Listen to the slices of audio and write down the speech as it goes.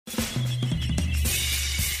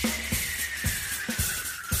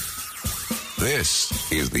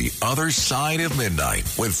This is The Other Side of Midnight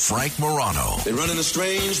with Frank Morano. They're running a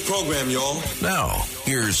strange program, y'all. Now,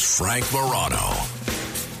 here's Frank Morano.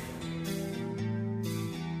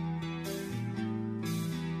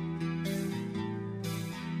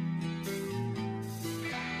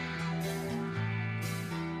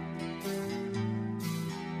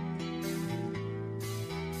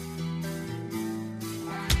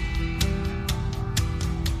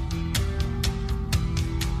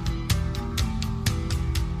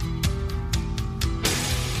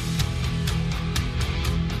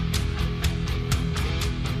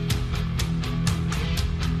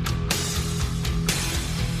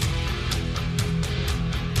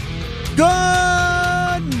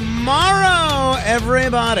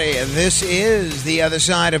 Everybody, this is The Other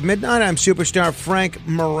Side of Midnight. I'm superstar Frank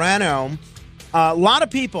Morano. A lot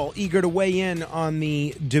of people eager to weigh in on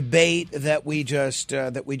the debate that we just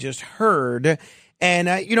heard. And,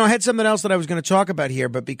 I had something else that I was going to talk about here,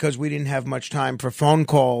 but because we didn't have much time for phone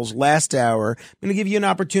calls last hour, I'm going to give you an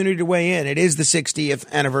opportunity to weigh in. It is the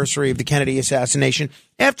 60th anniversary of the Kennedy assassination.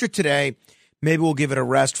 After today, maybe we'll give it a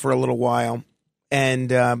rest for a little while. And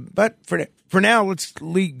but for now, let's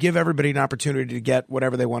give everybody an opportunity to get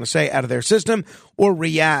whatever they want to say out of their system or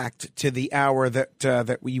react to the hour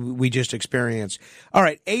that we just experienced. All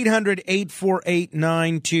right,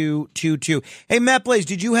 800-848-9222. Hey, Matt Blaze,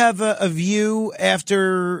 did you have a view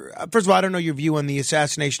after – first of all, I don't know your view on the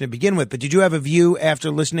assassination to begin with, but did you have a view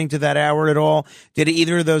after listening to that hour at all? Did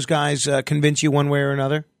either of those guys convince you one way or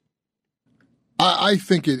another? I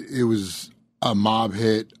think it was a mob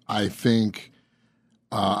hit. I think –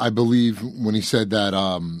 I believe when he said that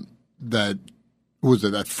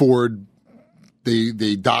that Ford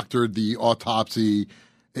they doctored the autopsy.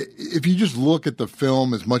 If you just look at the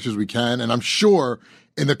film as much as we can, and I'm sure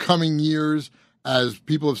in the coming years, as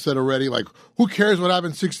people have said already, like who cares what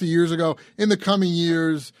happened 60 years ago? In the coming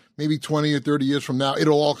years, maybe 20 or 30 years from now,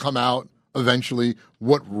 it'll all come out eventually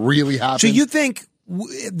what really happened. So you think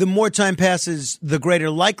the more time passes, the greater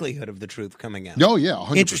likelihood of the truth coming out? Oh yeah,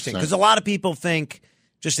 100%. Interesting, because a lot of people think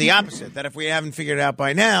just the opposite, that if we haven't figured it out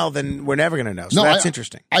by now, then we're never going to know. So that's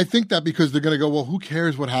interesting. I think that because they're going to go, well, who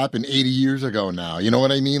cares what happened 80 years ago now? You know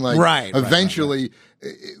what I mean? Like, right. Eventually,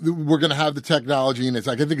 we're going to have the technology, and it's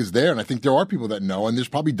like I think it's there, and I think there are people that know, and there's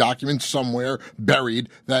probably documents somewhere buried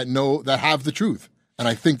that have the truth, and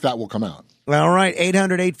I think that will come out. All right,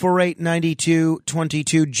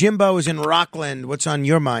 800-848-9222. Jimbo is in Rockland. What's on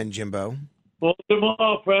your mind, Jimbo? Well,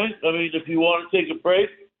 tomorrow, Frank. I mean, if you want to take a break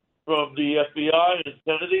from the FBI and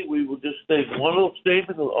Kennedy, we will just take one little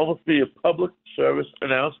statement. It'll almost be a public service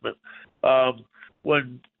announcement.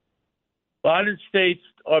 When Biden states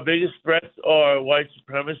our biggest threats are white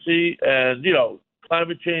supremacy and,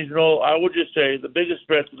 climate change and all, I would just say the biggest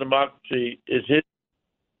threat to democracy is his.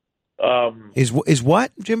 Is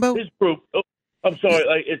what, Jimbo? His group. Oh, I'm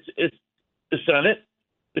sorry. It's the Senate,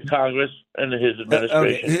 the Congress, and his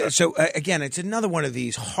administration. Okay. So, again, it's another one of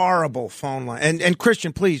these horrible phone lines. And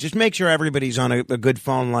Christian, please, just make sure everybody's on a good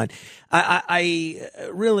phone line. I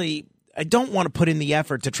don't want to put in the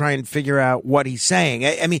effort to try and figure out what he's saying.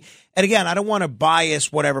 I mean, and again, I don't want to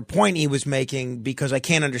bias whatever point he was making because I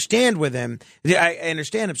can't understand with him. I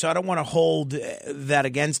understand him, so I don't want to hold that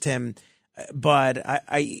against him. But I'm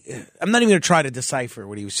not even going to try to decipher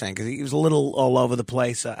what he was saying because he was a little all over the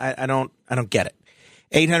place. I don't get it.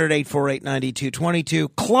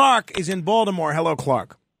 800-848-9222. Clark is in Baltimore. Hello,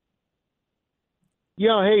 Clark.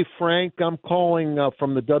 Yeah, hey, Frank. I'm calling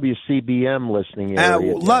from the WCBM listening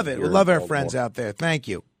area. Love it. We love our friends out there. Thank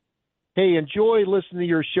you. Hey, enjoy listening to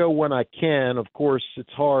your show when I can. Of course,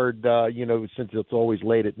 it's hard, since it's always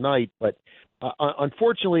late at night. But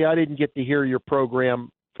unfortunately, I didn't get to hear your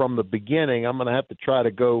program from the beginning. I'm going to have to try to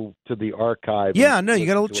go to the archive. Yeah, no, you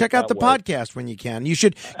got to check out the podcast when you can. You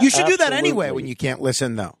should do that anyway when you can't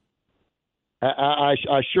listen, though.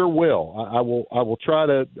 I sure will. I will try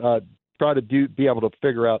to be able to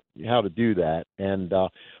figure out how to do that. And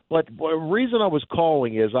but the reason I was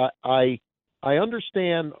calling is I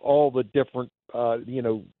understand all the different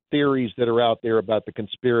theories that are out there about the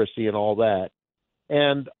conspiracy and all that.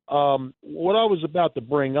 And what I was about to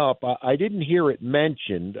bring up, I didn't hear it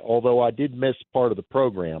mentioned, although I did miss part of the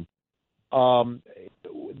program.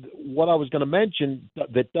 What I was going to mention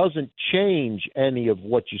that doesn't change any of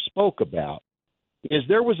what you spoke about is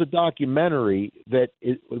there was a documentary that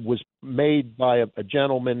was made by a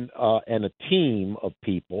gentleman and a team of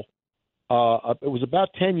people. It was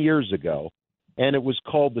about 10 years ago, and it was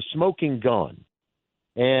called The Smoking Gun.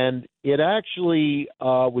 And it actually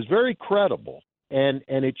was very credible. And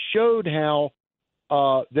it showed how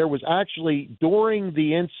there was actually, during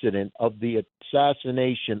the incident of the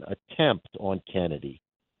assassination attempt on Kennedy,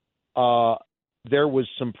 there was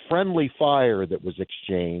some friendly fire that was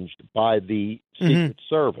exchanged by the Secret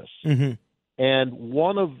Service. Mm-hmm. And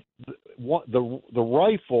the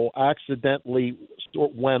rifle accidentally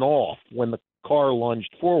went off when the car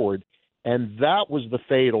lunged forward, and that was the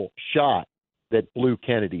fatal shot that blew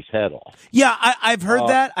Kennedy's head off. Yeah, I've heard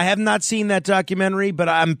that. I have not seen that documentary, but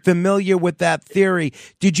I'm familiar with that theory.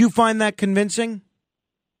 Did you find that convincing?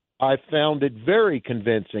 I found it very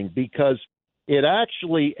convincing because it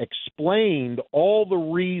actually explained all the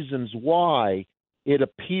reasons why it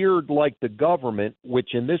appeared like the government,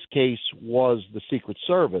 which in this case was the Secret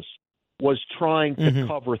Service, was trying to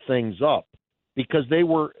cover things up. Because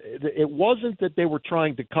it wasn't that they were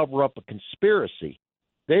trying to cover up a conspiracy.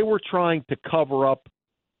 They were trying to cover up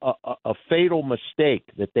a fatal mistake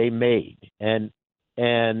that they made. And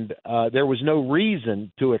there was no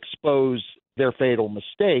reason to expose their fatal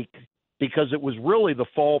mistake because it was really the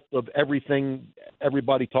fault of everything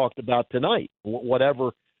everybody talked about tonight.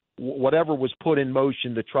 Whatever was put in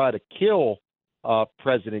motion to try to kill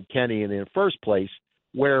President Kennedy in the first place,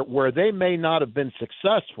 where they may not have been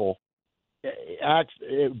successful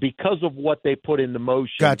because of what they put into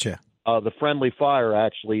motion. Gotcha. The friendly fire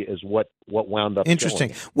actually is what wound up.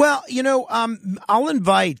 Interesting. Well, I'll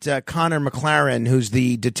invite Connor McLaren, who's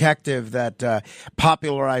the detective that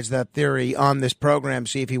popularized that theory, on this program,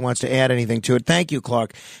 see if he wants to add anything to it. Thank you,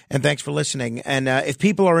 Clark, and thanks for listening. And if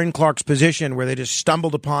people are in Clark's position where they just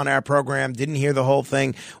stumbled upon our program, didn't hear the whole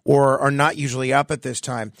thing, or are not usually up at this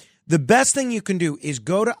time, the best thing you can do is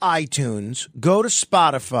go to iTunes, go to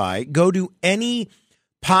Spotify, go to any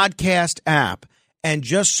podcast app, and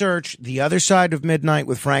just search The Other Side of Midnight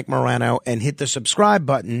with Frank Morano and hit the subscribe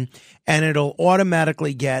button, and it'll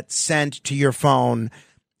automatically get sent to your phone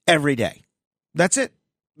every day. That's it.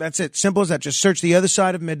 That's it. Simple as that. Just search The Other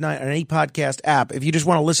Side of Midnight on any podcast app. If you just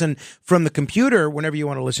want to listen from the computer, whenever you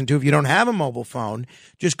want to listen to, if you don't have a mobile phone,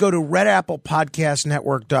 just go to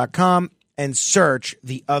redapplepodcastnetwork.com and search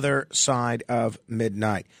The Other Side of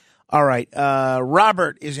Midnight. All right.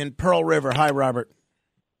 Robert is in Pearl River. Hi, Robert.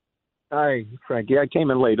 Hi, Frank. Yeah, I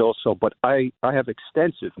came in late also, but I have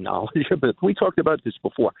extensive knowledge of it. We talked about this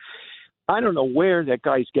before. I don't know where that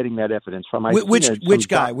guy's getting that evidence from. Which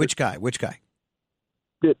guy? The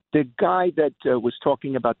guy that was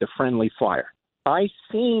talking about the friendly fire. I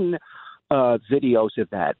seen videos of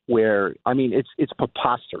that where, it's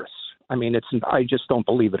preposterous. I just don't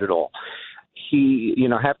believe it at all.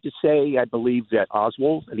 I have to say, I believe that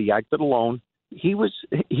Oswald, and he acted alone.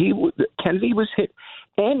 Kennedy was hit,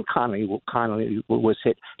 and Connolly was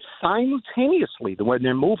hit simultaneously when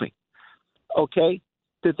they're moving. Okay?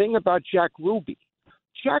 The thing about Jack Ruby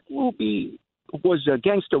was a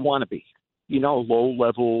gangster wannabe, low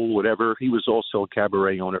level, whatever. He was also a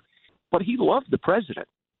cabaret owner, but he loved the president.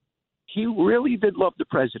 He really did love the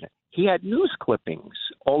president. He had news clippings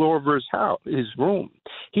all over his house, his room.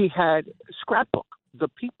 He had scrapbook. The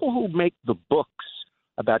people who make the books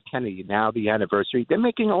about Kennedy now, the anniversary, they're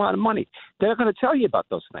making a lot of money. They're not going to tell you about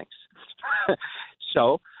those things.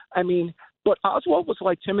 But Oswald was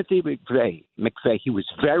like Timothy McVeigh. He was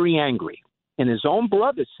very angry. And his own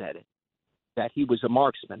brother said it, that he was a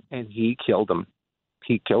marksman, and he killed him.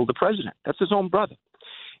 He killed the president. That's his own brother.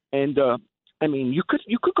 And, you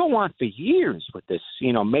could go on for years with this,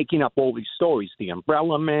 making up all these stories. The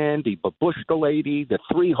Umbrella Man, the Babushka Lady, the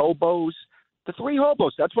three hobos. The three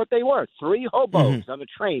hobos, that's what they were. Three hobos on a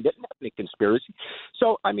train. They didn't have any conspiracy.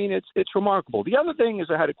 So, it's remarkable. The other thing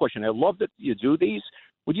is I had a question. I love that you do these.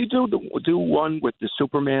 Would you do one with the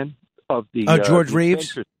Superman of the George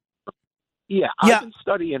Reeves? Yeah, I've been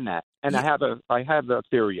studying that, and I have a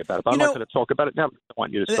theory about it. But I'm not going to talk about it now. I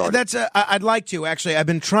want you to start. I'd like to actually. I've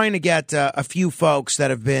been trying to get a few folks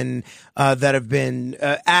that have been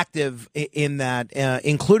active in that,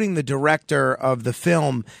 including the director of the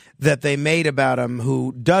film that they made about him,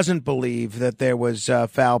 who doesn't believe that there was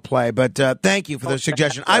foul play. But thank you for the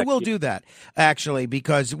suggestion. I will do that actually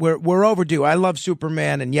because we're overdue. I love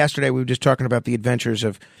Superman, and yesterday we were just talking about the adventures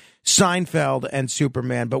of Seinfeld and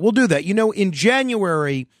Superman, but we'll do that. In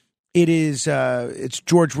January, it's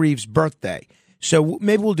George Reeves' birthday. So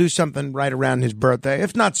maybe we'll do something right around his birthday,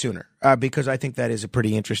 if not sooner, because I think that is a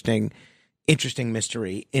pretty interesting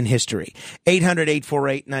mystery in history.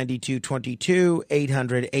 800-848-9222,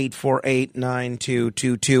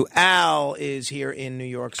 800-848-9222. Al is here in New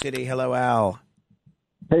York City. Hello, Al.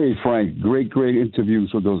 Hey, Frank. Great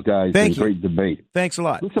interviews with those guys. Thank you. Great debate. Thanks a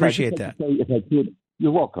lot. Listen, appreciate that. If I could,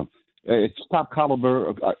 you're welcome. It's top caliber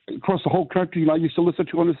across the whole country. I used to listen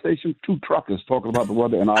to on the station 2 truckers talking about the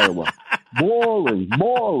weather in Iowa.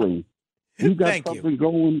 Boring. You got something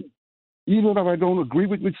going. Even if I don't agree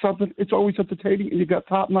with something, it's always entertaining, and you got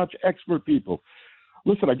top-notch expert people.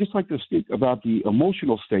 Listen, I just like to speak about the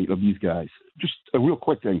emotional state of these guys. Just a real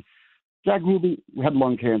quick thing. Jack Ruby had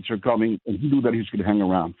lung cancer coming, and he knew that he was going to hang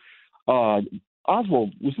around.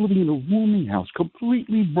 Oswald was living in a rooming house,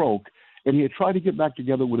 completely broke, and he had tried to get back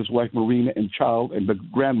together with his wife Marina and child and the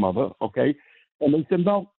grandmother, okay? And they said,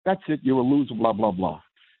 no, that's it, you're a loser, blah, blah, blah.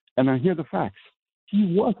 And I hear the facts.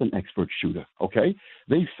 He was an expert shooter, okay?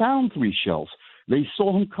 They found 3 shells. They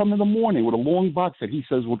saw him come in the morning with a long box that he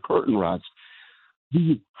says with curtain rods.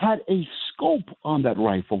 He had a scope on that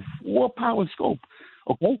rifle, 4-power scope,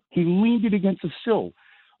 okay? He leaned it against a sill.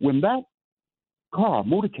 When that car,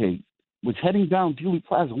 motorcade, was heading down Dealey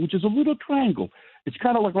Plaza, which is a little triangle, it's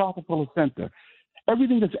kind of like Rockefeller Center.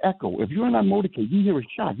 Everything that's echo. If you're in that motorcade, you hear a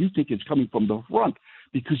shot, you think it's coming from the front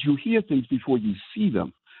because you hear things before you see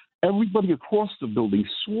them. Everybody across the building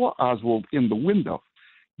saw Oswald in the window.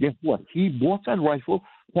 Guess what? He bought that rifle,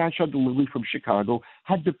 cash on delivery from Chicago,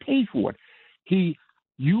 had to pay for it. He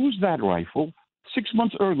used that rifle 6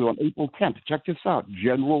 months earlier on April 10th. Check this out.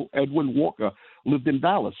 General Edwin Walker lived in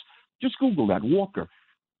Dallas. Just Google that, Walker.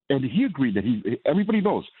 And he agreed that everybody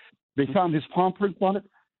knows. They found his palm print on it.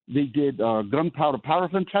 They did gunpowder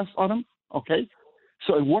paraffin tests on him, okay?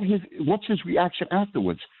 So what's his reaction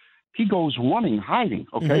afterwards? He goes running, hiding,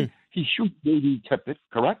 okay? Mm-hmm. He shoots Davey Tippit,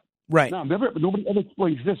 correct? Right. Now, nobody ever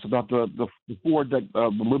explains this about the Ford that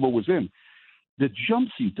the limo was in. The jump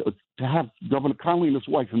seat to have Governor Connolly and his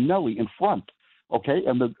wife, Nellie, in front, okay?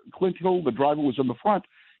 And the Clint Hill, the driver, was in the front.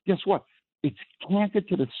 Guess what? It's canted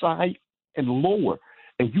to the side and lower.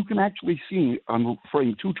 And you can actually see on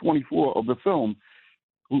frame 224 of the film,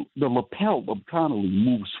 the lapel of Connolly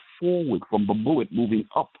moves forward from the bullet moving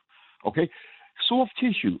up, okay? Soft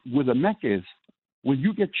tissue where the neck is, when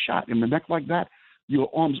you get shot in the neck like that, your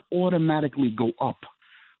arms automatically go up.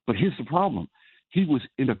 But here's the problem. He was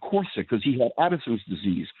in a corset because he had Addison's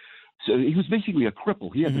disease. So he was basically a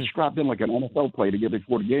cripple. He had to strap in like an NFL player to get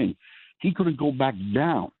before the game. He couldn't go back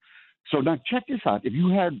down. So now check this out. If you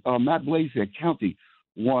had Matt Blaze there counting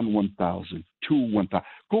 1, 1,000, 2, 1,000,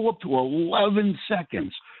 go up to 11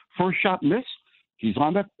 seconds. First shot missed. He's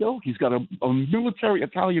on that still. He's got a military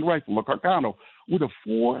Italian rifle, a Carcano, with a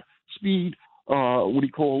 4-speed,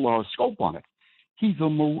 scope on it.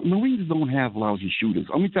 Marines don't have lousy shooters.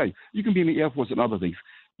 Let me tell you, you can be in the Air Force and other things.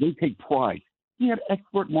 They take pride. He had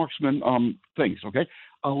expert marksman things, okay?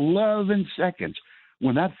 11 seconds.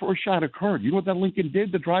 When that first shot occurred, you know what that Lincoln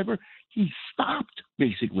did, the driver? He stopped,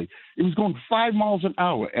 basically. It was going 5 miles an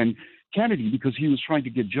hour. And Kennedy, because he was trying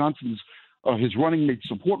to get Johnson's his running mate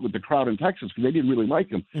support with the crowd in Texas because they didn't really like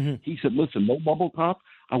him. Mm-hmm. He said, listen, no bubble top.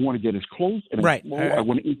 I want to get as close and as slow. I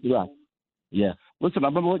want to interact. Yeah. Listen,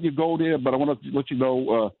 I'm going to let you go there, but I want to let you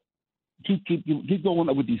know, keep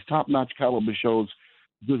going with these top-notch caliber shows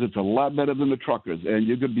because it's a lot better than the truckers, and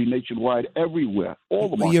you're going to be nationwide everywhere. All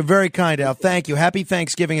the markets. You're very kind, Al. Thank you. Happy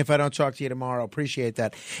Thanksgiving if I don't talk to you tomorrow. Appreciate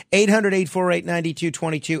that.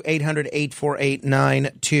 800-848-9222,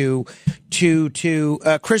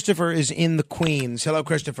 800-848-9222. Christopher is in the Queens. Hello,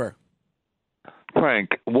 Christopher.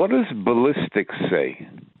 Frank, what does ballistics say?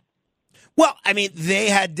 Well, I mean, they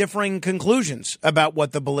had differing conclusions about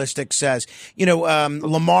what the ballistics says. You know,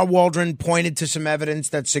 Lamar Waldron pointed to some evidence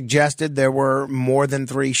that suggested there were more than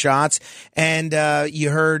 3 shots. And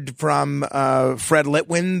you heard from Fred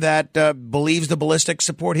Litwin that believes the ballistics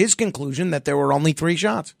support his conclusion that there were only 3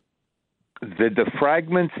 shots. Did the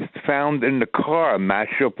fragments found in the car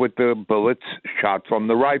match up with the bullets shot from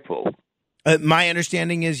the rifle? My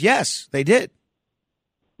understanding is yes, they did.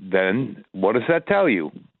 Then what does that tell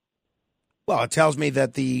you? Well, it tells me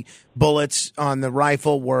that the bullets on the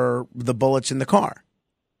rifle were the bullets in the car.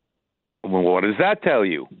 Well, what does that tell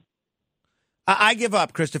you? I give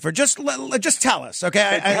up, Christopher. Just tell us,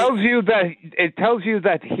 okay? It tells you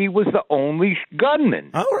that he was the only gunman.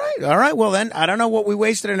 All right. Well, then I don't know what we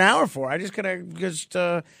wasted an hour for. I just could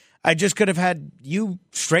have had you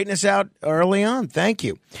straighten us out early on. Thank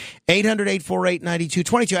you.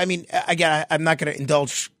 800-848-9222. I mean, again, I'm not going to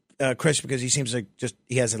indulge Chris because he seems like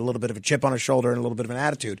he has a little bit of a chip on his shoulder and a little bit of an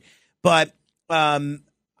attitude. But I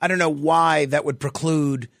don't know why that would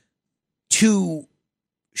preclude 2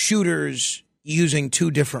 shooters using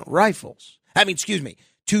 2 different rifles. I mean,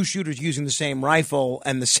 2 shooters using the same rifle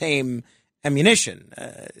and the same ammunition.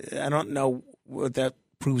 I don't know what that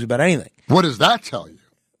proves about anything. What does that tell you?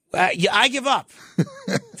 I give up.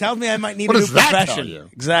 Tells me I might need a new profession. Tell you?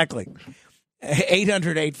 Exactly.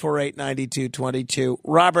 800-848-9222.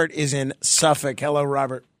 Robert is in Suffolk. Hello,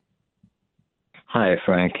 Robert. Hi,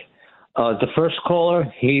 Frank. The first caller,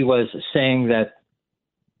 he was saying that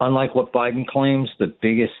unlike what Biden claims, the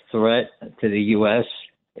biggest threat to the U.S.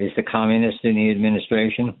 is the communists in the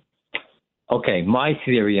administration. Okay, my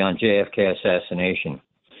theory on JFK assassination.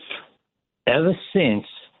 Ever since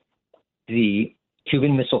the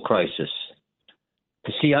Cuban Missile Crisis,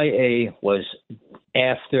 the CIA was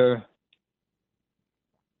after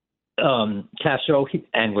Castro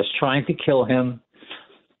and was trying to kill him.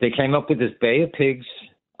 They came up with this Bay of Pigs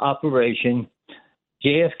operation.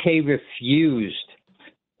 JFK refused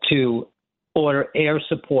to order air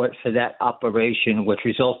support for that operation, which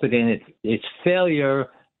resulted in its failure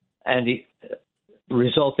and the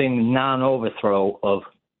resulting non-overthrow of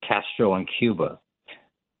Castro in Cuba.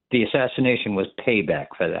 The assassination was payback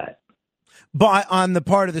for that. But on the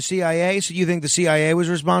part of the CIA, so you think the CIA was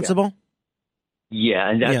responsible? Yeah,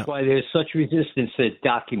 and that's why there's such resistance to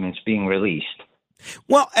documents being released.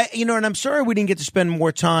 Well, and I'm sorry we didn't get to spend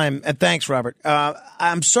more time. And thanks, Robert.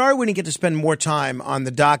 I'm sorry we didn't get to spend more time on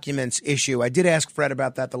the documents issue. I did ask Fred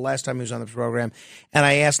about that the last time he was on the program, and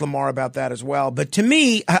I asked Lamar about that as well. But to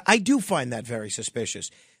me, I do find that very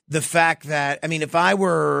suspicious. The fact that, if I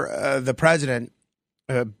were the president,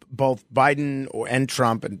 both Biden and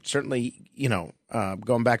Trump, and certainly,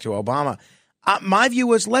 going back to Obama, my view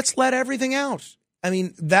was let's let everything out.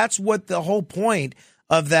 That's what the whole point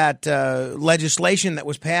of that legislation that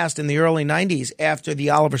was passed in the early 90s after the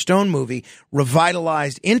Oliver Stone movie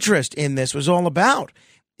revitalized interest in this was all about.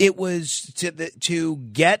 It was to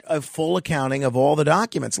get a full accounting of all the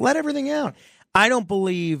documents. Let everything out. I don't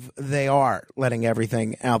believe they are letting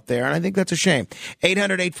everything out there, and I think that's a shame.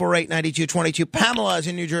 800-848-9222. Pamela is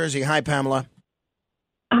in New Jersey. Hi, Pamela.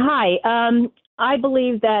 Hi. I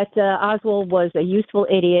believe that Oswald was a useful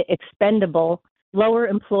idiot, expendable, lower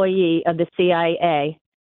employee of the CIA.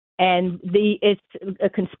 And it's a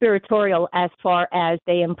conspiratorial as far as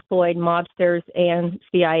they employed mobsters and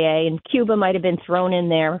CIA. And Cuba might have been thrown in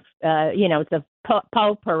there. It's a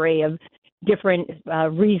potpourri of different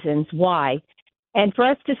reasons why. And for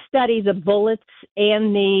us to study the bullets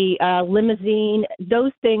and the limousine,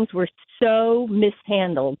 those things were so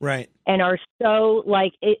mishandled. Right. And are so,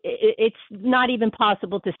 it's not even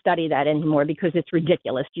possible to study that anymore because it's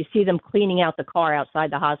ridiculous. You see them cleaning out the car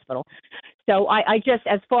outside the hospital. So I just,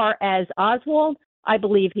 as far as Oswald, I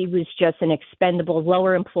believe he was just an expendable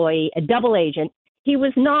lower employee, a double agent. He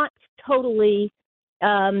was not totally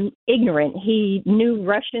ignorant. He knew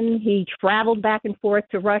Russian. He traveled back and forth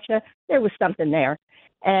to Russia. There was something there.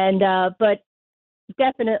 And but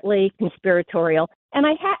definitely conspiratorial. And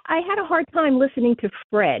I had a hard time listening to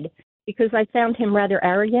Fred because I found him rather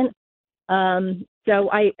arrogant. So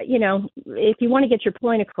if you want to get your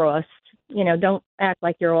point across, don't act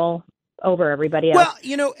like you're all over everybody else.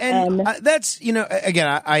 Well, that's,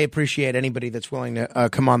 again, I appreciate anybody that's willing to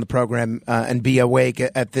come on the program and be awake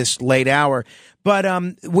at this late hour. But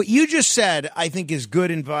what you just said, I think, is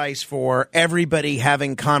good advice for everybody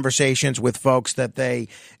having conversations with folks that they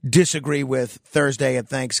disagree with Thursday at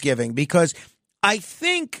Thanksgiving, because I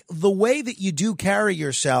think the way that you do carry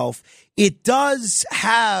yourself, it does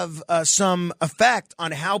have some effect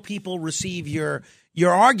on how people receive your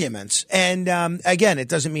arguments. And again, it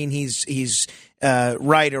doesn't mean he's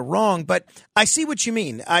right or wrong, but I see what you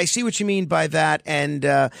mean. I see what you mean by that. And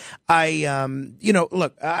look,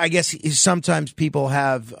 I guess sometimes people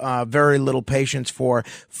have very little patience for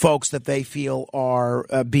folks that they feel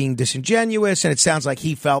are being disingenuous. And it sounds like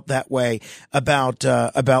he felt that way about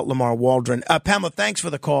Lamar Waldron. Pamela, thanks for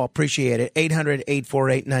the call. Appreciate it.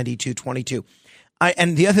 800-848-9222.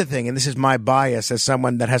 And the other thing, and this is my bias as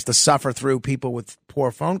someone that has to suffer through people with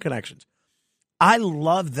poor phone connections, I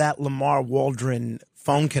love that Lamar Waldron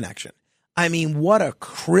phone connection. What a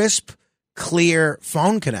crisp, clear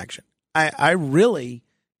phone connection. I really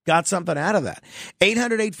got something out of that.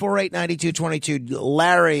 800-848-9222.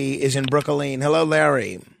 Larry is in Brooklyn. Hello,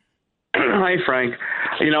 Larry. Hi, Frank.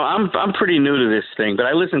 I'm pretty new to this thing, but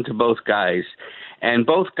I listened to both guys. And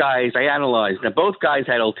both guys, I analyzed. Now, both guys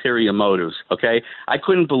had ulterior motives. Okay, I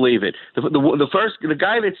couldn't believe it. The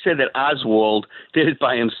guy that said that Oswald did it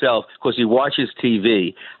by himself because he watches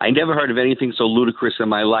TV. I never heard of anything so ludicrous in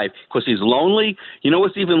my life. Because he's lonely. You know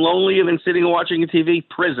what's even lonelier than sitting and watching a TV?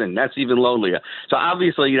 Prison. That's even lonelier. So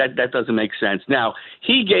obviously that doesn't make sense. Now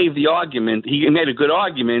he gave the argument. He made a good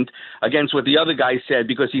argument against what the other guy said,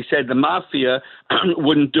 because he said the mafia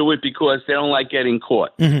wouldn't do it because they don't like getting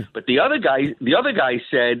caught. Mm-hmm. But the other guy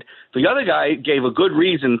other guy gave a good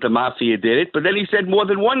reason the mafia did it, but then he said more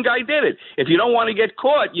than one guy did it. If you don't want to get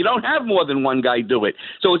caught, you don't have more than one guy do it.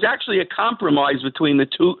 So it's actually a compromise between the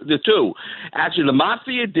two. Actually, the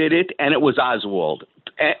mafia did it, and it was Oswald.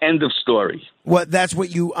 End of story. What? That's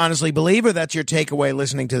what you honestly believe, or that's your takeaway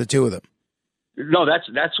listening to the two of them? No,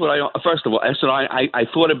 that's what first of all, so I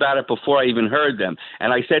thought about it before I even heard them.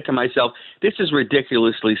 And I said to myself, this is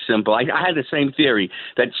ridiculously simple. I had the same theory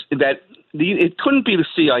that it couldn't be the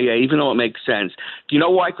CIA, even though it makes sense. Do you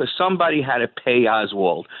know why? Because somebody had to pay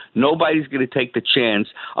Oswald. Nobody's going to take the chance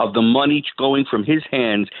of the money going from his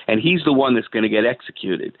hands, and he's the one that's going to get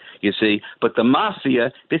executed, you see. But the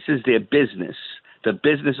mafia, this is their business. The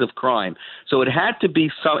business of crime. So it had to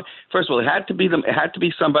be first of all, it had to be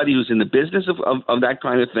somebody who's in the business of that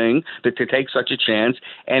kind of thing to take such a chance,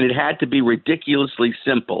 and it had to be ridiculously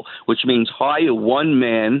simple, which means hire one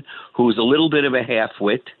man who's a little bit of a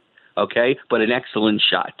half-wit, okay, but an excellent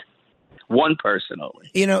shot. One person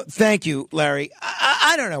only. Thank you, Larry.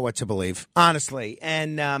 I don't know what to believe, honestly.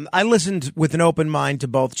 And I listened with an open mind to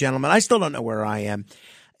both gentlemen. I still don't know where I am.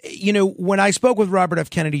 When I spoke with Robert F.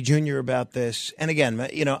 Kennedy Jr. about this, and again,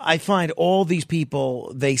 I find all these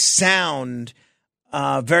people, they sound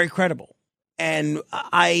very credible. And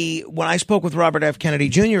when I spoke with Robert F. Kennedy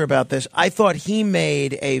Jr. about this, I thought he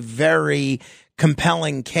made a very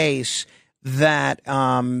compelling case that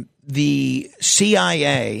the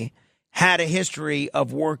CIA had a history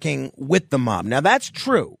of working with the mob. Now, that's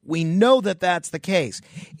true. We know that that's the case.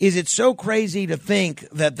 Is it so crazy to think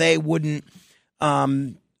that they wouldn't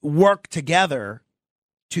work together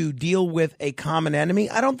to deal with a common enemy?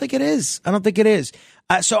 I don't think it is.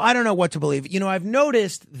 So I don't know what to believe. I've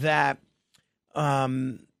noticed that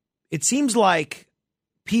it seems like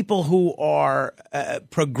people who are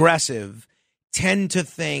progressive tend to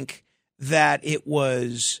think that it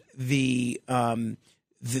was the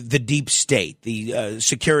deep state, the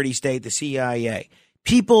security state, the CIA.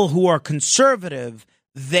 People who are conservative,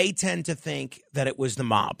 they tend to think that it was the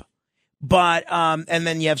mob. But and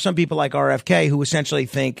then you have some people like RFK who essentially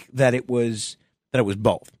think that it was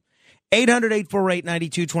both.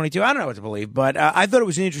 800-848-9222. I don't know what to believe, but I thought it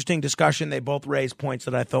was an interesting discussion. They both raised points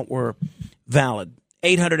that I thought were valid.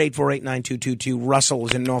 800-848-9222. Russell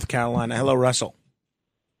is in North Carolina. Hello, Russell.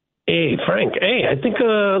 Hey, Frank. Hey, I think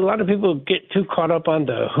a lot of people get too caught up on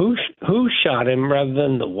the who shot him rather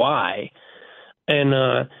than the why. And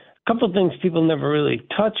a couple of things people never really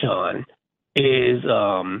touch on is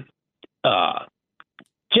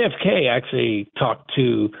JFK actually talked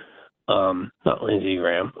to not Lindsey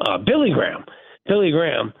Graham, Billy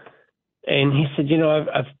Graham, and he said,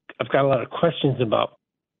 I've got a lot of questions about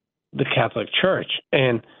the Catholic Church,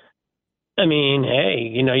 and I mean, hey,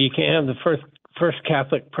 you can't have the first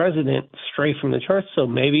Catholic president straight from the church, so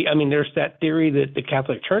maybe, there's that theory that the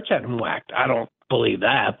Catholic Church had him whacked. I don't believe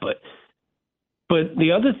that, but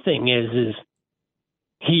the other thing is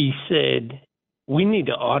he said, we need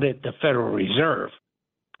to audit the Federal Reserve.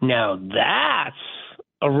 Now that's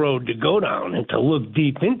a road to go down and to look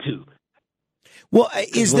deep into. Well,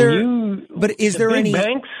 is there any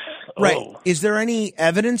banks? Right? Is there any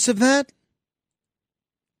evidence of that?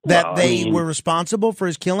 That they were responsible for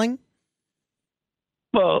his killing?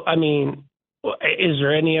 Well, is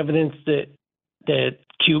there any evidence that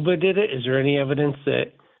Cuba did it? Is there any evidence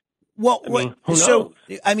that? Well,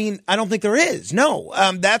 I don't think there is. No,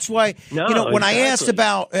 that's why, when I asked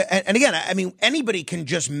about, and again, anybody can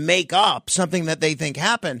just make up something that they think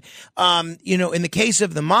happened. In the case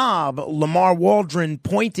of the mob, Lamar Waldron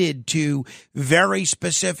pointed to very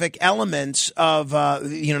specific elements of,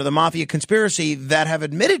 the mafia conspiracy that have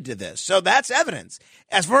admitted to this. So that's evidence.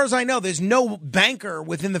 As far as I know, there's no banker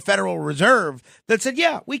within the Federal Reserve that said,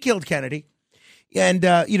 yeah, we killed Kennedy. And,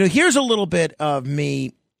 here's a little bit of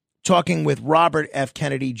me talking with Robert F.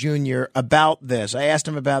 Kennedy Jr. about this. I asked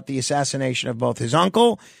him about the assassination of both his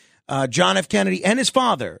uncle, John F. Kennedy, and his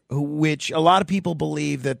father, which a lot of people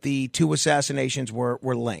believe that the two assassinations were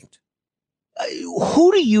linked.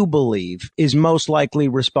 Who do you believe is most likely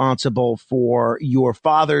responsible for your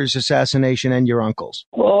father's assassination and your uncle's?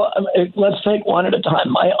 Well, let's take one at a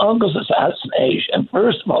time. My uncle's assassination,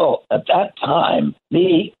 first of all, at that time,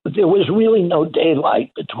 there was really no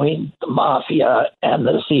daylight between the mafia and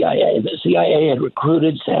the CIA. The CIA had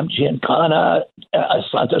recruited Sam Giancana,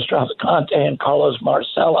 Santos Trafficante, and Carlos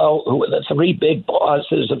Marcello, who were the three big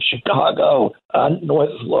bosses of Chicago,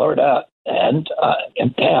 North Florida, and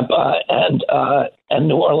Tampa, and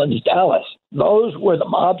New Orleans, Dallas. Those were the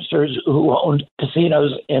mobsters who owned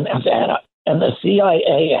casinos in Havana, and the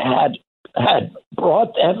CIA had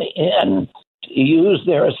brought them in to use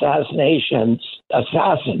their assassins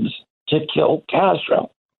to kill Castro,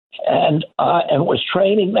 and was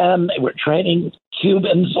training them. They were training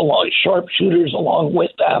Cubans, sharpshooters along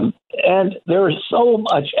with them. And there is so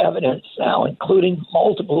much evidence now, including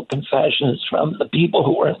multiple confessions from the people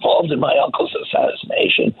who were involved in my uncle's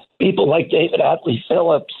assassination. People like David Atlee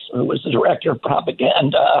Phillips, who was the director of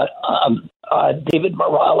propaganda, David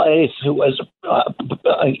Morales, who was,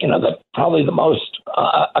 probably the most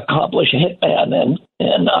accomplished hitman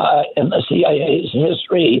in the CIA's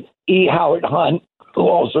history. E. Howard Hunt, who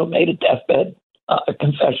also made a deathbed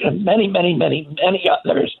confession, and many, many, many, many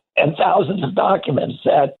others, and thousands of documents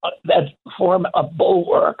that form a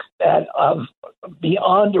bulwark that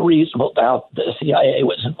beyond a reasonable doubt the CIA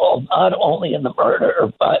was involved not only in the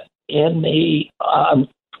murder but in the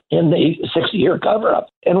 60-year cover-up.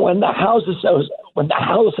 And when the House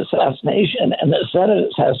assassination and the Senate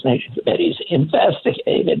assassination committees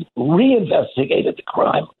reinvestigated the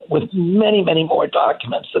crime with many, many more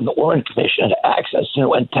documents than the Warren Commission had access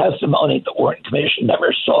to, and testimony the Warren Commission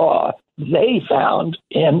never saw, they found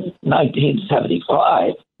in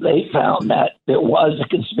 1975, that there was a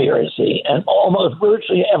conspiracy, and almost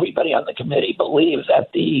virtually everybody on the committee believes that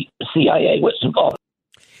the CIA was involved.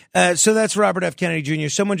 So that's Robert F. Kennedy Jr.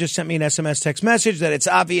 Someone just sent me an SMS text message that it's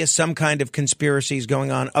obvious some kind of conspiracy is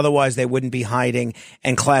going on. Otherwise, they wouldn't be hiding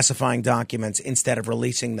and classifying documents instead of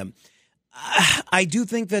releasing them. I do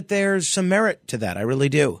think that there's some merit to that. I really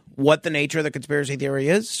do. What the nature of the conspiracy theory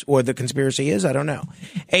is, or the conspiracy is, I don't know.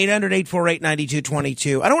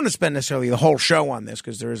 800-848-9222. I don't want to spend necessarily the whole show on this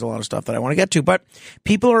because there is a lot of stuff that I want to get to, but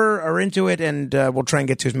people are into it, and we'll try and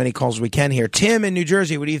get to as many calls as we can here. Tim in New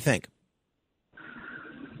Jersey, what do you think?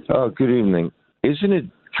 Oh, good evening. Isn't it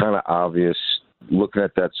kind of obvious, looking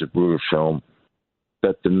at that Zapruder film,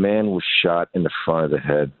 that the man was shot in the front of the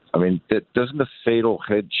head? I mean, doesn't the fatal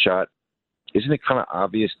headshot, isn't it kind of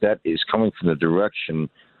obvious that is coming from the direction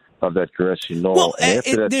of that Grassy Knoll? Well, and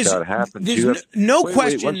after that shot happened, there's no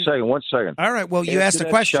question. Wait, one second. All right, well, you after asked a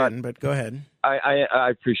question, but go ahead. I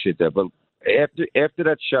appreciate that, but after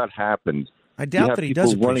that shot happened, I doubt that he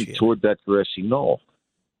does people running toward that Grassy Knoll.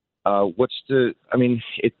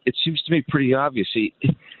 It seems to me pretty obvious.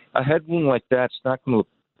 A head wound like that's not going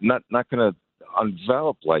to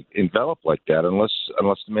envelop like that unless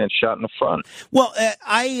the man's shot in the front. Well,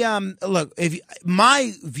 look. If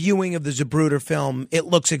my viewing of the Zapruder film, it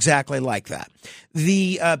looks exactly like that.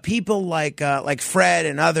 The people like Fred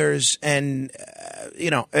and others, and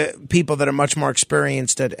people that are much more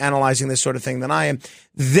experienced at analyzing this sort of thing than I am,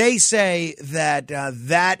 they say that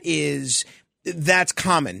that's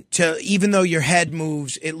common. Even though your head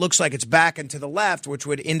moves, it looks like it's back and to the left, which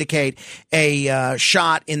would indicate a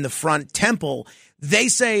shot in the front temple. They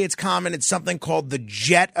say it's common. It's something called the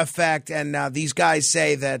jet effect. And these guys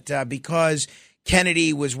say that because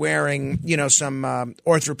Kennedy was wearing, some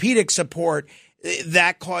orthopedic support,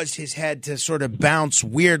 that caused his head to sort of bounce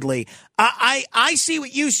weirdly. I see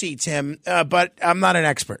what you see, Tim, but I'm not an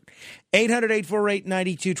expert.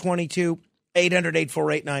 800-848-9222.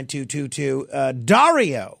 800-848-9222.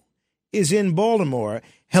 Dario is in Baltimore.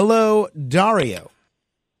 Hello, Dario.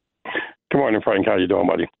 Good morning, Frank. How you doing,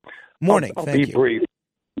 buddy? Morning. I'll Thank be you. brief.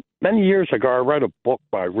 Many years ago, I read a book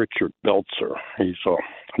by Richard Belzer. He's,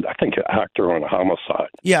 I think, an actor on Homicide.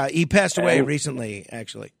 Yeah, he passed away recently,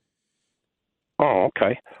 actually. Oh,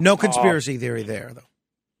 okay. No conspiracy theory there, though.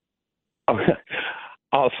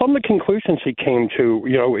 Some of the conclusions he came to,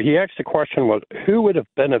 he asked the question was, who would have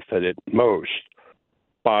benefited most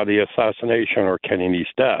by the assassination or Kennedy's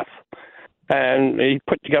death? And he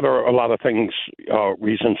put together a lot of things,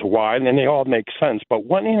 reasons why, and they all make sense. But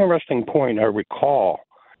one interesting point I recall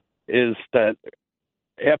is that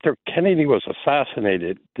after Kennedy was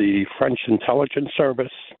assassinated, the French intelligence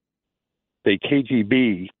service, the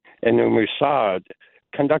KGB, and the Mossad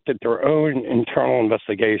conducted their own internal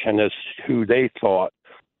investigation as to who they thought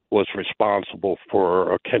was responsible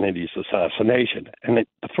for Kennedy's assassination. And the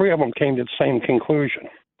three of them came to the same conclusion.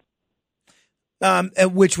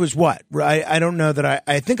 Which was what? I don't know that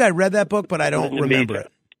I think I read that book, but I don't remember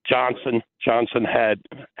it. Johnson had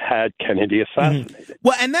Kennedy assassinated. Mm-hmm.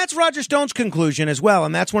 Well, and that's Roger Stone's conclusion as well,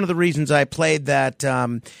 and that's one of the reasons I played that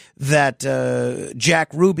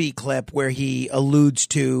Jack Ruby clip where he alludes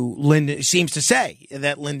to Lyndon, seems to say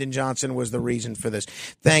that Lyndon Johnson was the reason for this.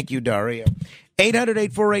 Thank you, Dario.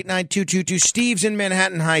 800-848-9222. Steve's in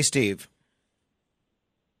Manhattan. Hi, Steve.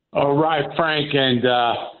 All right, Frank, and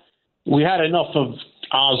we had enough of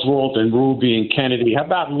Oswald and Ruby and Kennedy. How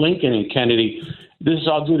about Lincoln and Kennedy?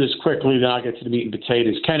 I'll do this quickly, then I'll get to the meat and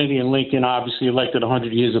potatoes. Kennedy and Lincoln obviously elected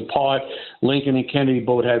 100 years apart. Lincoln and Kennedy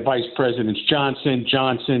both had Vice Presidents Johnson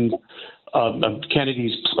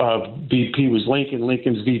Kennedy's VP was Lincoln.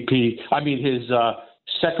 Lincoln's VP, his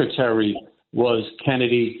secretary was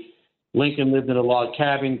Kennedy. Lincoln lived in a log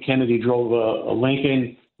cabin. Kennedy drove a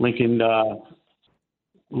Lincoln. Lincoln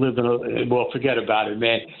lived in forget about it,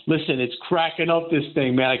 man. Listen, it's cracking up, this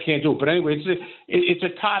thing, man. I can't do it. But anyway, it's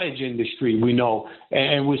a cottage industry, we know,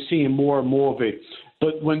 and we're seeing more and more of it.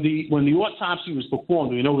 But when the autopsy was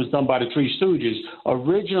performed, we know it was done by the Three Stooges.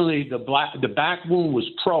 Originally, the back wound was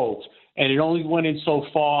probed, and it only went in so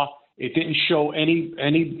far. It didn't show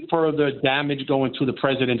any further damage going to the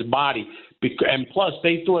president's body. And plus,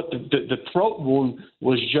 they thought the throat wound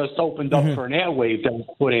was just opened up for an airwave that was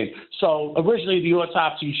put in. So originally, the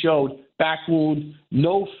autopsy showed back wound,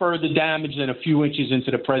 no further damage than a few inches into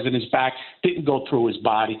the president's back. Didn't go through his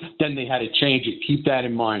body. Then they had to change it. Keep that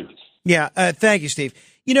in mind. Yeah, thank you, Steve.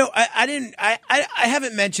 You know, I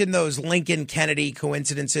haven't mentioned those Lincoln Kennedy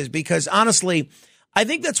coincidences because honestly, I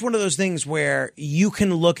think that's one of those things where you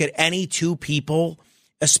can look at any two people,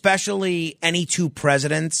 especially any two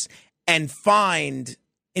presidents, and find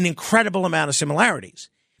an incredible amount of similarities.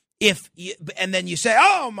 And then you say,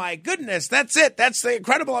 oh my goodness, that's it. That's the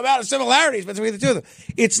incredible amount of similarities between the two of them.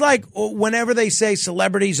 It's like whenever they say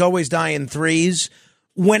celebrities always die in threes,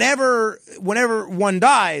 whenever one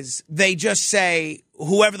dies, they just say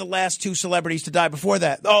whoever the last two celebrities to die before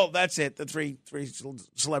that. Oh, that's it. The three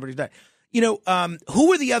celebrities died. You know, who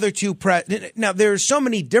were the other two? Now, there's so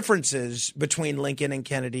many differences between Lincoln and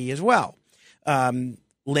Kennedy as well.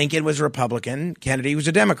 Lincoln was a Republican. Kennedy was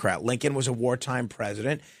a Democrat. Lincoln was a wartime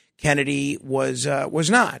president. Kennedy was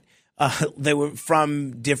not. They were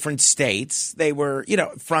from different states. They were,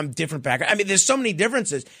 from different backgrounds. I mean, there's so many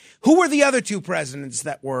differences. Who were the other two presidents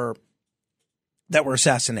that were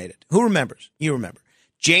assassinated? Who remembers? You remember.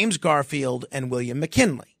 James Garfield and William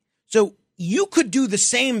McKinley. So you could do the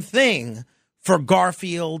same thing for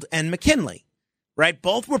Garfield and McKinley, right?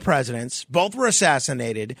 Both were presidents. Both were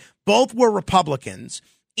assassinated. Both were Republicans.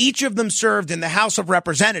 Each of them served in the House of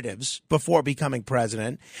Representatives before becoming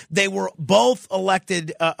president. They were both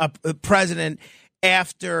elected a president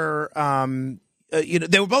after,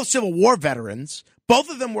 they were both Civil War veterans. Both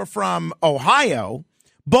of them were from Ohio.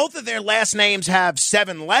 Both of their last names have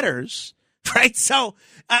 7 letters, right? So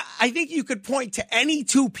I think you could point to any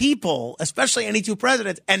two people, especially any two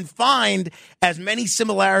presidents, and find as many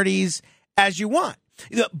similarities as you want.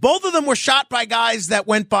 Both of them were shot by guys that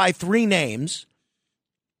went by 3 names.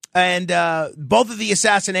 And both of the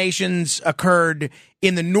assassinations occurred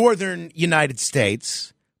in the northern United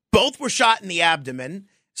States. Both were shot in the abdomen.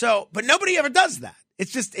 So, but nobody ever does that.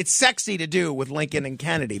 It's sexy to do with Lincoln and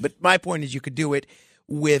Kennedy. But my point is you could do it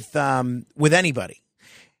with anybody.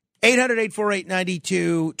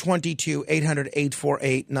 800-848-9222,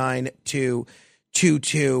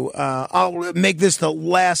 800-848-9222. I'll make this the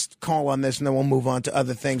last call on this, and then we'll move on to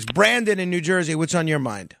other things. Brandon in New Jersey, what's on your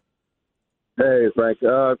mind? Hey, Frank.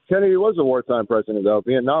 Kennedy was a wartime president, though.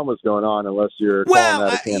 Vietnam was going on, unless you're calling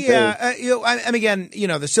that a campaign. Yeah. Again,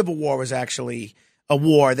 the Civil War was actually a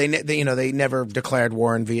war. They never declared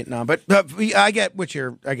war in Vietnam. But I get what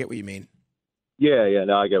you mean. Yeah.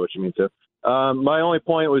 No, I get what you mean too. My only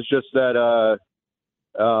point was just that.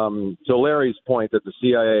 To Larry's point, that the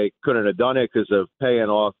CIA couldn't have done it because of paying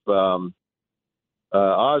off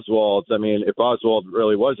Oswald. I mean, if Oswald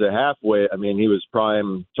really was a halfway, I mean, he was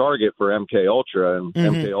prime target for MK Ultra, and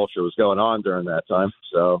MK Ultra was going on during that time.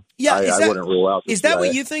 So yeah, I wouldn't rule out. Is that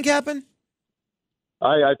what you think happened?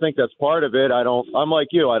 I think that's part of it. I'm like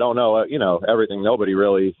you. I don't know. Everything. Nobody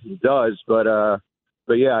really does. But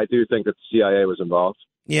yeah, I do think that the CIA was involved.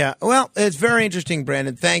 Yeah. Well, it's very interesting,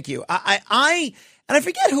 Brandon. Thank you. I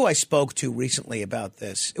forget who I spoke to recently about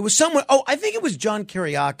this. It was someone. Oh, I think it was John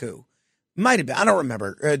Kiriakou. Might have been. I don't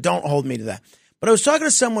remember. Don't hold me to that. But I was talking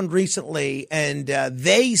to someone recently, and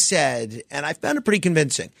they said, and I found it pretty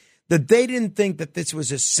convincing, that they didn't think that this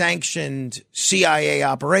was a sanctioned CIA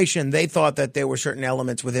operation. They thought that there were certain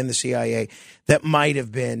elements within the CIA that might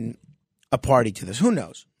have been a party to this. Who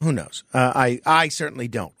knows? I certainly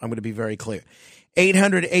don't. I'm going to be very clear.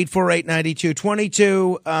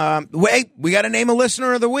 800-848-9222. Wait, we got to name a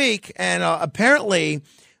listener of the week. And apparently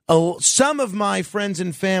some of my friends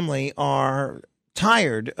and family are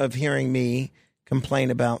tired of hearing me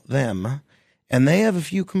complain about them. And they have a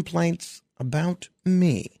few complaints about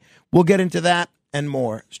me. We'll get into that and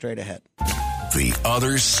more straight ahead. The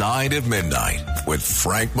Other Side of Midnight with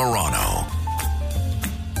Frank Morano.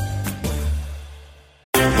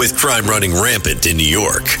 With crime running rampant in New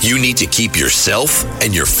York, you need to keep yourself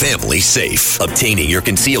and your family safe. Obtaining your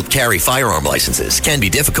concealed carry firearm licenses can be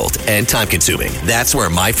difficult and time-consuming. That's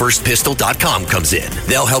where MyFirstPistol.com comes in.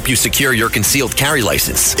 They'll help you secure your concealed carry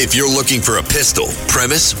license. If you're looking for a pistol,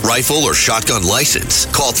 premise, rifle, or shotgun license,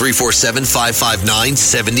 call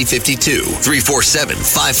 347-559-7052.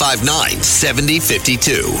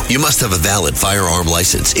 347-559-7052. You must have a valid firearm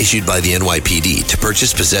license issued by the NYPD to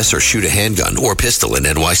purchase, possess, or shoot a handgun or pistol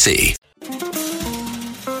in NYC.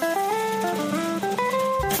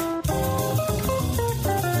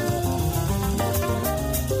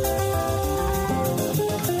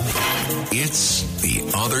 It's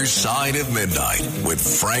The Other Side of Midnight with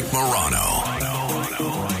Frank Morano.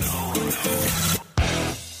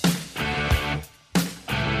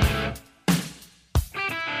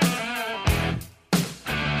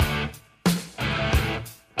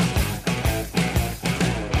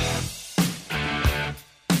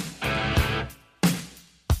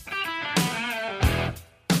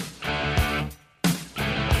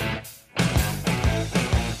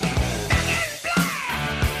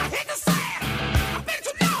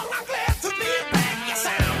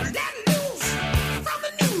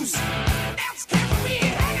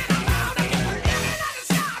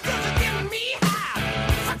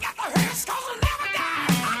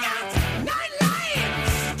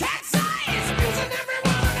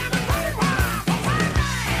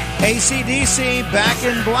 AC/DC, Back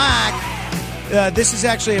in Black. This is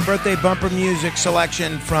actually a birthday bumper music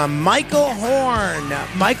selection from Michael Horn.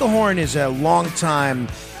 Michael Horn is a longtime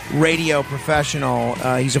radio professional.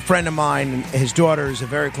 He's a friend of mine. His daughter is a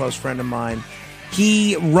very close friend of mine.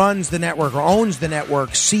 He runs the network, or owns the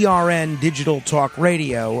network, CRN Digital Talk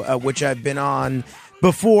Radio, which I've been on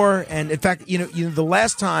before. And in fact, you know, the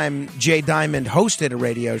last time Jay Diamond hosted a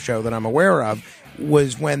radio show that I'm aware of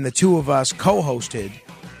was when the two of us co-hosted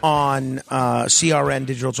on CRN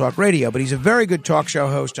Digital Talk Radio. But he's a very good talk show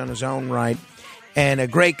host on his own right, and a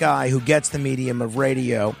great guy who gets the medium of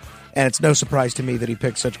radio. And it's no surprise to me that he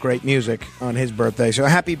picked such great music on his birthday. So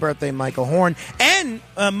happy birthday, Michael Horn. And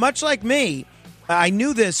much like me, I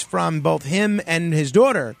knew this from both him and his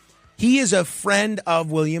daughter. He is a friend of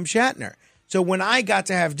William Shatner. So when I got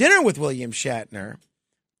to have dinner with William Shatner,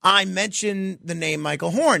 I mentioned the name Michael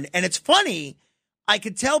Horn. And it's funny, I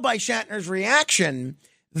could tell by Shatner's reaction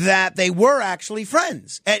that they were actually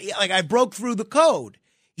friends. And, like, I broke through the code.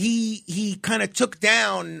 He kind of took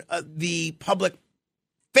down the public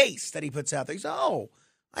face that he puts out there. He said, "Oh,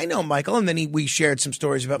 I know Michael." And then we shared some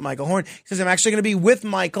stories about Michael Horn. He says, "I'm actually going to be with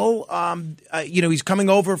Michael. He's coming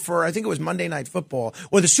over for, I think it was Monday Night Football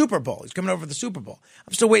or the Super Bowl. He's coming over for the Super Bowl."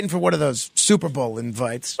 I'm still waiting for one of those Super Bowl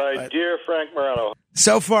invites. My dear Frank Morano.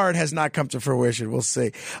 So far, it has not come to fruition. We'll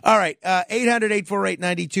see. All right.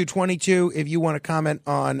 800-848-9222 if you want to comment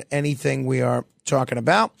on anything we are talking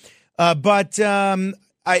about. But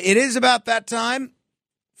it is about that time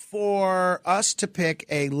for us to pick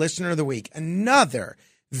a Listener of the Week. Another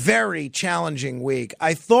very challenging week.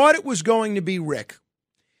 I thought it was going to be Rick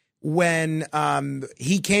when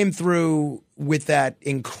he came through with that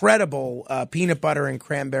incredible peanut butter and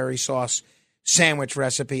cranberry sauce sandwich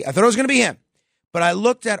recipe. I thought it was going to be him. But I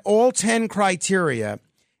looked at all 10 criteria,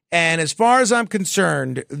 and as far as I'm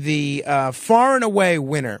concerned, the far and away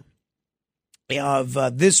winner of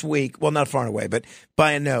this week, well, not far and away, but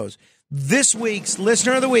by a nose, this week's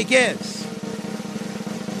Listener of the Week is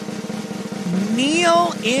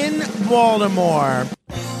Neil in Baltimore.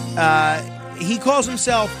 He calls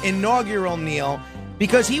himself Inaugural Neil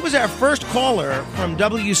because he was our first caller from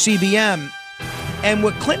WCBM. And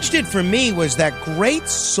what clinched it for me was that great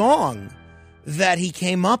song that he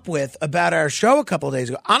came up with about our show a couple of days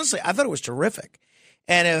ago. Honestly, I thought it was terrific.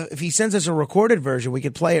 And if he sends us a recorded version, we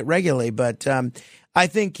could play it regularly. But I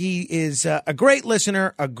think he is a great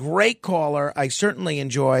listener, a great caller. I certainly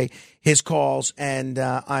enjoy his calls, and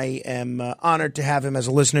I am honored to have him as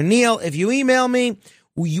a listener. Neil, if you email me,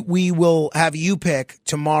 we will have you pick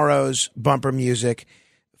tomorrow's bumper music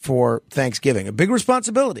for Thanksgiving. A big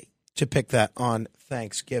responsibility to pick that on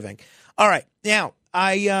Thanksgiving. All right. Now,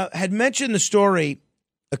 I had mentioned the story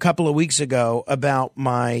a couple of weeks ago about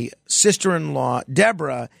my sister-in-law,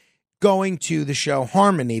 Deborah, going to the show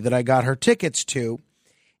Harmony that I got her tickets to,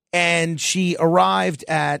 and she arrived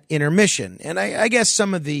at intermission. And I guess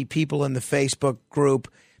some of the people in the Facebook group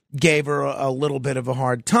gave her a little bit of a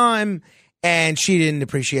hard time, and she didn't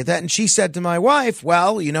appreciate that. And she said to my wife,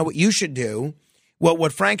 "Well, you know what you should do?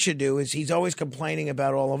 What Frank should do is he's always complaining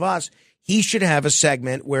about all of us. He should have a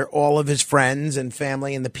segment where all of his friends and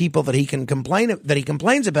family and the people that he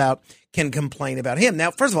complains about can complain about him."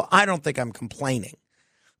 Now, first of all, I don't think I'm complaining.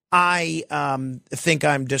 I think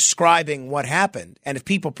I'm describing what happened. And if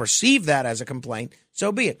people perceive that as a complaint,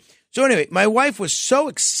 so be it. So anyway, my wife was so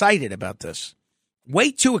excited about this,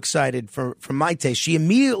 way too excited for my taste. She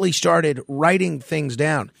immediately started writing things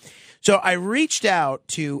down. So I reached out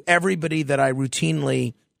to everybody that I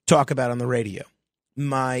routinely talk about on the radio,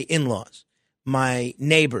 my in-laws, my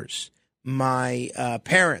neighbors, my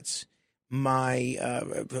parents, my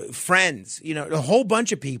friends, a whole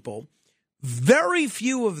bunch of people. Very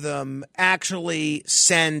few of them actually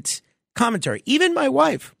sent commentary. Even my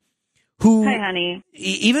wife, who, hi, honey.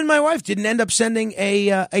 Even my wife didn't end up sending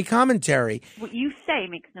a commentary. What you say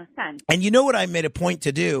makes no sense. And you know what I made a point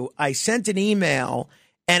to do? I sent an email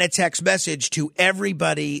and a text message to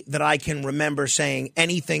everybody that I can remember saying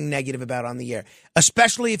anything negative about on the air,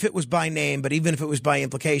 especially if it was by name, but even if it was by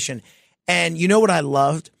implication. And you know what I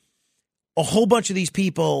loved? A whole bunch of these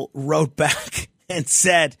people wrote back and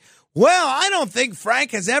said, well, I don't think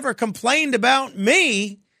Frank has ever complained about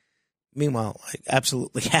me. Meanwhile, I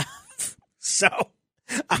absolutely have. So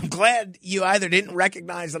I'm glad you either didn't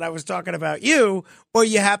recognize that I was talking about you or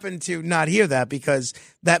you happened to not hear that, because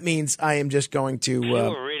that means I am just going to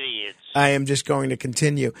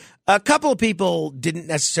continue. A couple of people didn't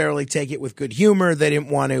necessarily take it with good humor. They didn't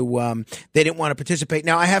want to participate.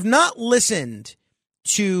 Now, I have not listened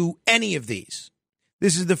to any of these.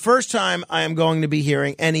 This is the first time I am going to be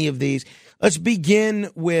hearing any of these. Let's begin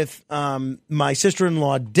with my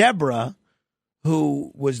sister-in-law, Deborah,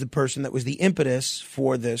 who was the person that was the impetus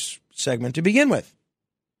for this segment to begin with.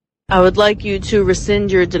 I would like you to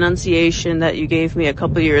rescind your denunciation that you gave me a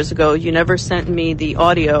couple years ago. You never sent me the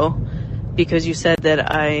audio because you said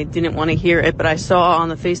that I didn't want to hear it, but I saw on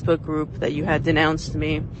the Facebook group that you had denounced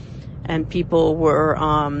me, and people were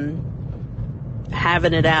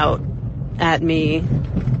having it out at me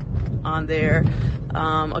on there.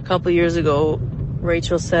 A couple years ago,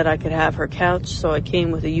 Rachel said I could have her couch, so I came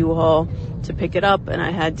with a U-Haul to pick it up, and I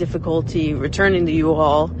had difficulty returning the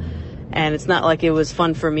U-Haul, and it's not like it was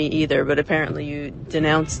fun for me either, but apparently you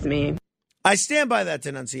denounced me. I stand by that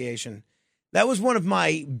denunciation. That was one of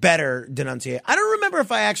my better denunciations. I don't remember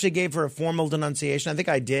if I actually gave her a formal denunciation. I think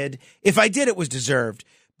I did. If I did, it was deserved.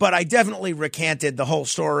 But I definitely recanted the whole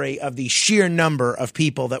story of the sheer number of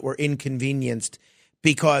people that were inconvenienced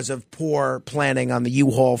because of poor planning on the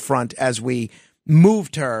U-Haul front as we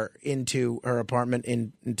moved her into her apartment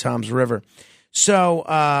in Toms River. So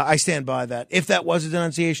I stand by that. If that was a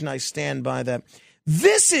denunciation, I stand by that.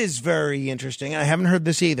 This is very interesting. I haven't heard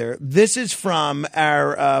this either. This is from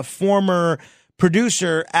our former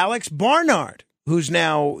producer, Alex Barnard, who's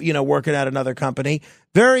now, working at another company.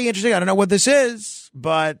 Very interesting. I don't know what this is,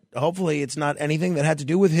 but hopefully it's not anything that had to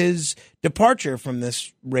do with his departure from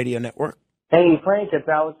this radio network. Hey, Frank, it's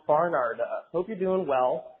Alex Barnard. Hope you're doing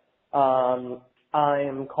well.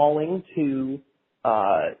 I'm calling to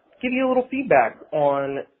give you a little feedback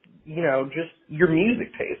on, just your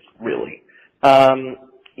music taste, really.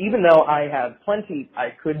 Even though I have plenty I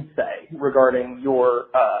could say regarding your,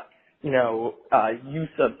 use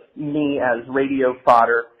of me as radio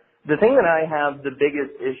fodder, the thing that I have the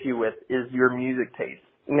biggest issue with is your music taste.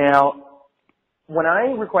 Now, when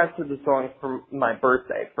I requested the songs for my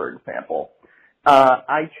birthday, for example,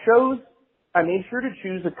 I made sure to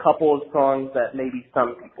choose a couple of songs that maybe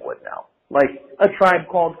some people would know, like A Tribe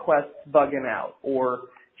Called Quest's Buggin' Out or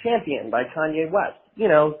Champion by Kanye West.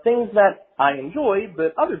 Things that I enjoy,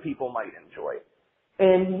 but other people might enjoy.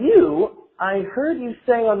 And I heard you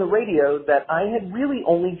say on the radio that I had really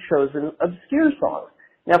only chosen obscure songs.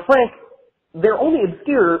 Now, Frank, they're only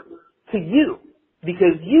obscure to you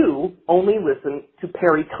because you only listen to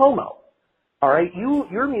Perry Como. All right,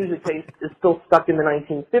 your music taste is still stuck in the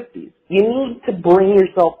 1950s. You need to bring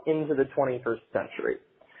yourself into the 21st century.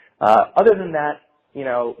 Other than that,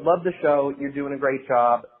 love the show. You're doing a great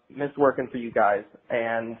job. Miss working for you guys.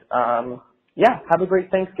 And, have a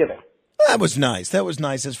great Thanksgiving. That was nice. That was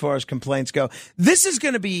nice as far as complaints go. This is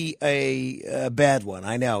going to be a bad one,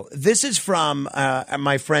 I know. This is from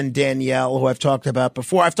my friend Danielle, who I've talked about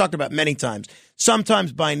before. I've talked about many times.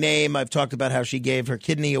 Sometimes by name. I've talked about how she gave her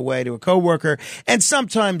kidney away to a coworker, and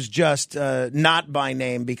sometimes just not by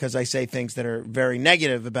name because I say things that are very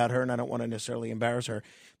negative about her, and I don't want to necessarily embarrass her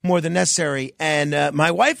more than necessary. And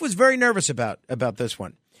my wife was very nervous about this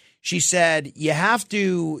one. She said, you have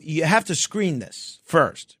to screen this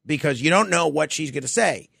first because you don't know what she's going to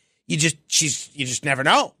say. You just never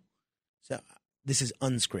know. So this is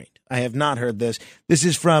unscreened. I have not heard this. This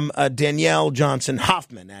is from Danielle Johnson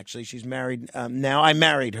Hoffman. Actually, she's married now. I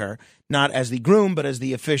married her not as the groom, but as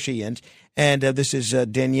the officiant. And this is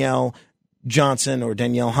Danielle Johnson or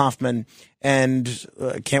Danielle Hoffman. And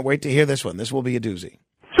can't wait to hear this one. This will be a doozy.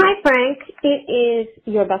 Hi, is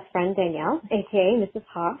your best friend, Danielle, a.k.a. Mrs.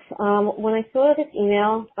 Haas. When I saw this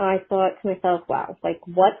email, I thought to myself, wow, like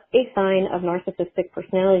what a sign of narcissistic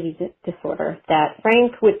personality disorder that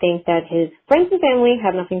Frank would think that his friends and family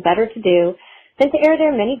have nothing better to do than to air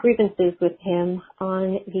their many grievances with him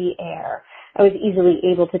on the air. I was easily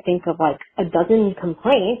able to think of like a dozen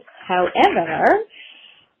complaints. However,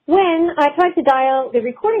 when I tried to dial the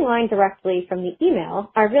recording line directly from the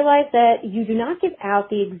email, I realized that you do not give out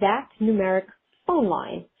the exact numeric phone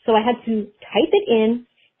line. So I had to type it in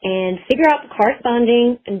and figure out the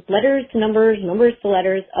corresponding letters to numbers, numbers to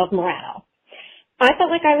letters of Morano. I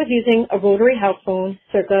felt like I was using a rotary house phone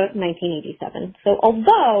circa 1987. So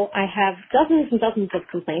although I have dozens and dozens of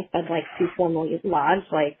complaints I'd like to formally lodge,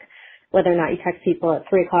 like whether or not you text people at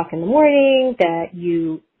 3 o'clock in the morning, that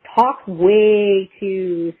you talk way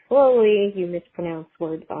too slowly, you mispronounce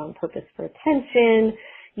words on purpose for attention,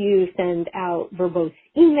 you send out verbose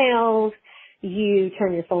emails, you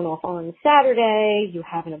turn your phone off on Saturday, you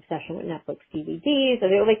have an obsession with Netflix DVDs. There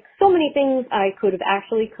were like so many things I could have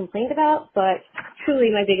actually complained about, but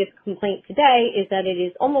truly my biggest complaint today is that it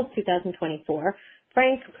is almost 2024.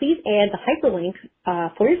 Frank, please add the hyperlink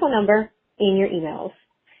for your phone number in your emails.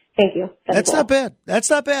 Thank you. That's not bad. That's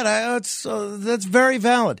not bad. That's very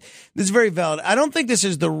valid. This is very valid. I don't think this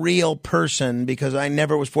is the real person because I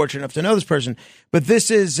never was fortunate enough to know this person, but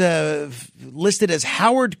this is listed as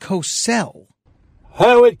Howard Cosell.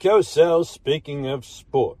 Howard Cosell, speaking of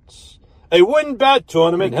sports. A wooden bat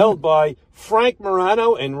tournament held by Frank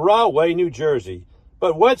Morano in Rahway, New Jersey.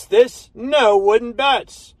 But what's this? No wooden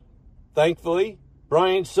bats. Thankfully,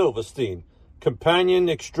 Brian Silverstein, companion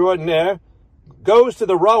extraordinaire, goes to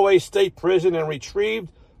the Rahway State Prison and retrieved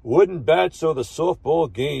wooden bats so the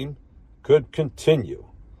softball game could continue.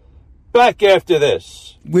 Back after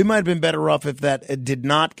this. We might have been better off if that did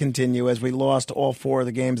not continue as we lost all 4 of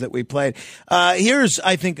the games that we played. Here's,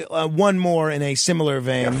 I think, one more in a similar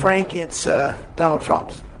vein. Yeah, Frank, it's Donald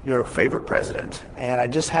Trump, your favorite president. And I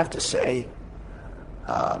just have to say,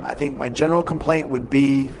 I think my general complaint would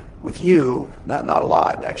be with you, not a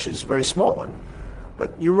lot, actually, it's a very small one.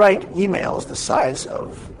 But you write emails the size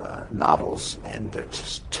of novels, and they're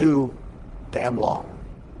just too damn long.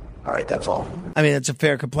 All right, that's all. I mean, it's a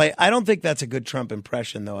fair complaint. I don't think that's a good Trump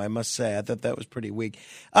impression, though, I must say. I thought that was pretty weak.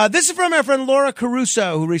 This is from our friend Laura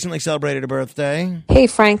Caruso, who recently celebrated a birthday. Hey,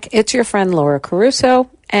 Frank, it's your friend Laura Caruso,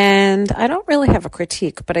 and I don't really have a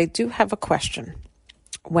critique, but I do have a question.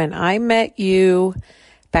 When I met you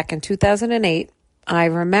back in 2008, I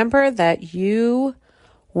remember that you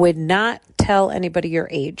would not tell anybody your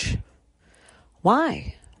age.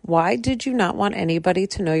 Why? Why did you not want anybody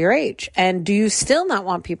to know your age? And do you still not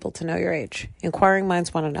want people to know your age? Inquiring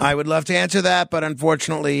minds want to know. I would love to answer that, but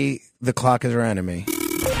unfortunately, the clock is our enemy.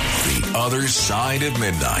 The Other Side of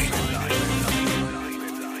Midnight.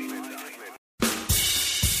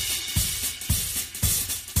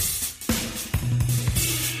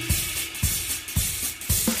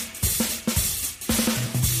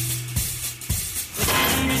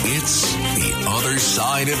 It's The Other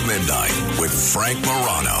Side of Midnight with Frank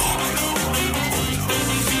Morano.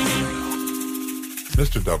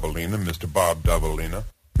 Mr. Doubleina, Mr. Bob Doubleina,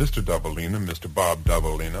 Mr. Doubleina, Mr. Bob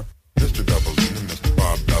Doubleina, Mr. Doubleina, Mr.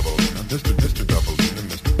 Bob Doubleina, Mr. Doubleina,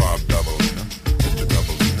 Mr. Bob Doubleina, Mr.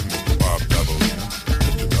 Doubleina, Mr. Bob Doubleina,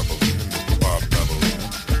 Mr. Doubleina, Mr. Bob Doubleina,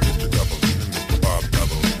 Mr. Doubleina, Mr. Bob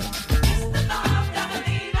Doubleina.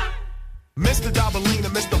 Mr. Doubleina,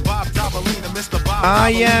 Mr. Bob Doubleina, Mr. Bob. Ah,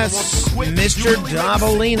 yes, Mr.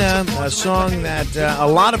 Doubleina, a song that a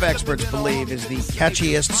lot of experts believe is the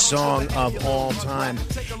catchiest song of all time.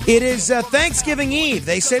 It is Thanksgiving Eve.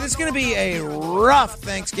 They say it's going to be a rough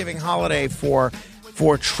Thanksgiving holiday for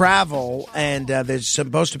travel, and there's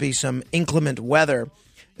supposed to be some inclement weather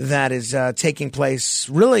that is taking place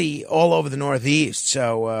really all over the Northeast.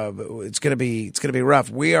 So it's going to be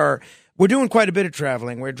rough. We're doing quite a bit of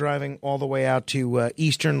traveling. We're driving all the way out to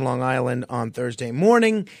eastern Long Island on Thursday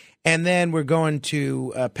morning, and then we're going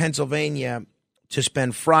to Pennsylvania to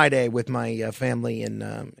spend Friday with my family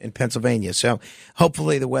in Pennsylvania. So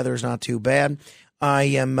hopefully the weather is not too bad.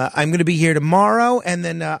 I'm going to be here tomorrow, and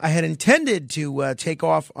then I had intended to take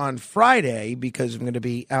off on Friday because I'm going to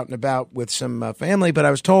be out and about with some family, but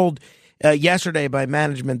I was told yesterday by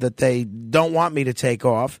management that they don't want me to take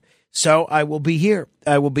off. So I will be here.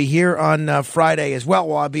 I will be here on Friday as well.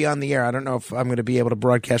 Well, I'll be on the air. I don't know if I'm going to be able to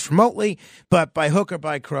broadcast remotely, but by hook or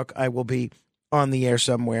by crook, I will be on the air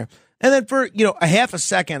somewhere. And then for, a half a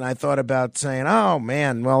second, I thought about saying, oh,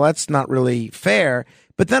 man, well, that's not really fair.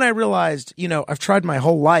 But then I realized, I've tried my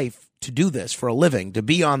whole life to do this for a living, to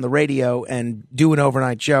be on the radio and do an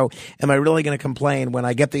overnight show. Am I really going to complain when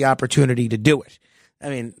I get the opportunity to do it? I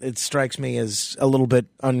mean, it strikes me as a little bit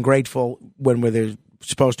ungrateful when there's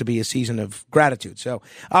supposed to be a season of gratitude. So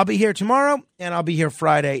I'll be here tomorrow, and I'll be here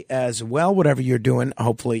Friday as well. Whatever you're doing,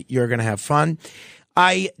 hopefully you're going to have fun.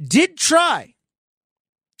 I did try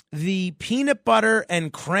the peanut butter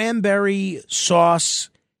and cranberry sauce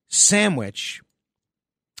sandwich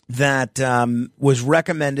that was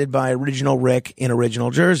recommended by Original Rick in Original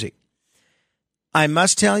Jersey. I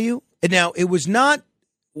must tell you, now it was not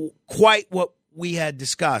quite what we had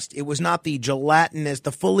discussed. It was not the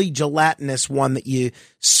fully gelatinous one that you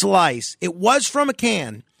slice. It was from a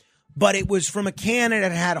can, but it was from a can and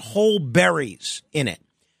it had whole berries in it.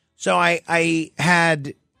 So I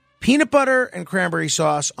had peanut butter and cranberry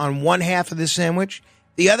sauce on one half of this sandwich.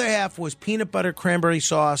 The other half was peanut butter cranberry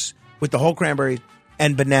sauce with the whole cranberry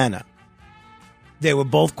and banana. They were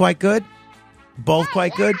both quite good.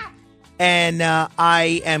 And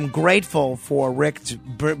I am grateful for Rick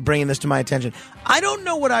bringing this to my attention. I don't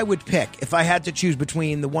know what I would pick if I had to choose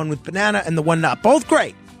between the one with banana and the one not. Both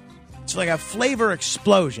great. It's like a flavor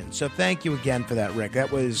explosion. So thank you again for that, Rick.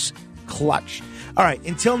 That was clutch. All right,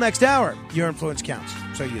 until next hour, your influence counts.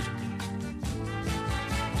 So use it.